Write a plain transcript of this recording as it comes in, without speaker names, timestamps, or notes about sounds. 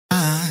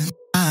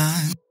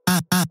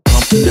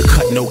in the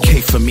cut, no K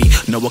for me.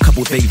 Know a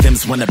couple they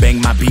thems wanna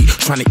bang my beat.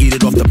 Tryna eat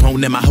it off the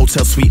bone in my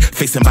hotel suite.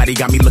 Face and body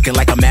got me looking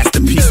like a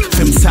masterpiece.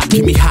 Fem top,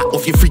 keep me hot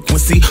off your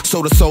frequency.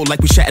 Soul to soul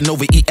like we chatting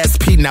over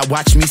ESP. Now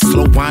watch me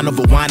slow wine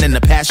over wine and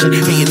the passion.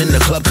 Hating in the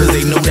club cause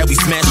they know that we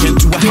smashing.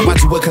 Do it how I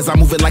do it cause I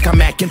move it like I'm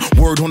macking.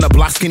 Word on the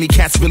block, skinny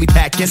cats really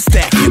packing.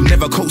 Stacking,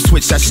 never code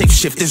switch, I shape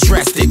shift is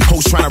drastic.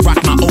 Hoes tryna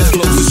rock my old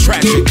flows is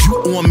tragic.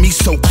 You on me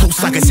so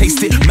close I can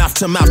taste it. Mouth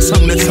to mouth,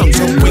 tongue to tongue,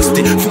 don't waste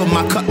it. Fill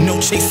my cup, no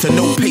chaser,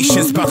 no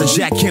patience. About to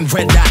jack in,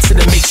 red dot to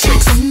the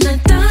matrix. In the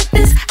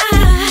darkness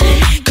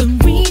I can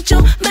read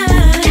your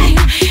mind.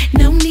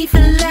 No need for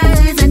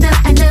lies,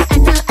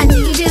 I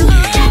need you.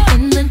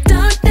 In the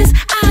darkness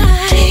I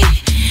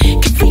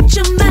can read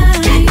your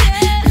mind.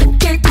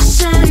 Look at the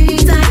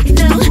shines, I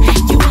know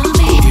you want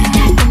me.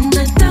 In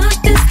the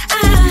darkness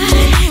I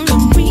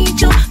can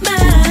read your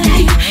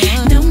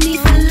mind. No need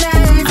for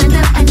lies,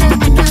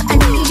 I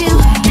need you.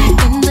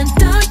 In the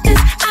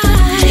darkness I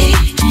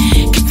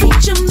can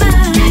read your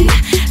mind.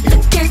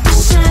 Look at the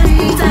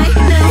shines, I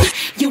know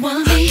you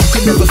want me.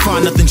 Never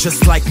find nothing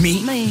just like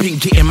me. Been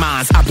getting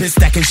mines, I've been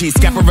stacking G's.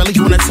 Scaparelli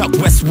on a tuck,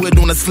 Westwood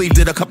on a sleeve.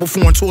 Did a couple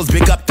foreign tours,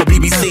 big up the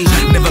BBC.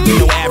 Never be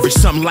no average,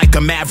 something like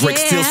a maverick.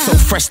 Still so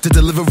fresh, the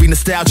delivery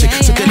nostalgic.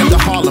 Took it up to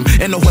Harlem,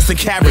 and no horse and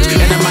carriage.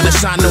 And I'm out of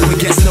shine, no one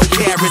gets no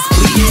carrots,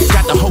 please.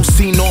 Got the whole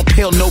scene on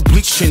pale, no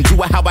bleaching.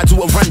 Do it how I do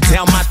it, run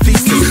down my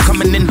thesis.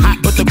 Coming in hot,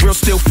 but the grill's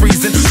still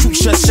freezing. Shoot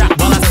shut shot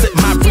while I sip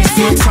my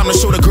reason. Time to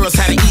show the girls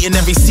how to eat in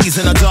every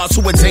season. A dog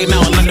to a dame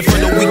out in London for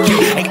the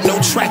weekend. Ain't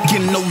no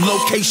tracking, no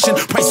location.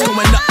 Price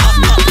going up.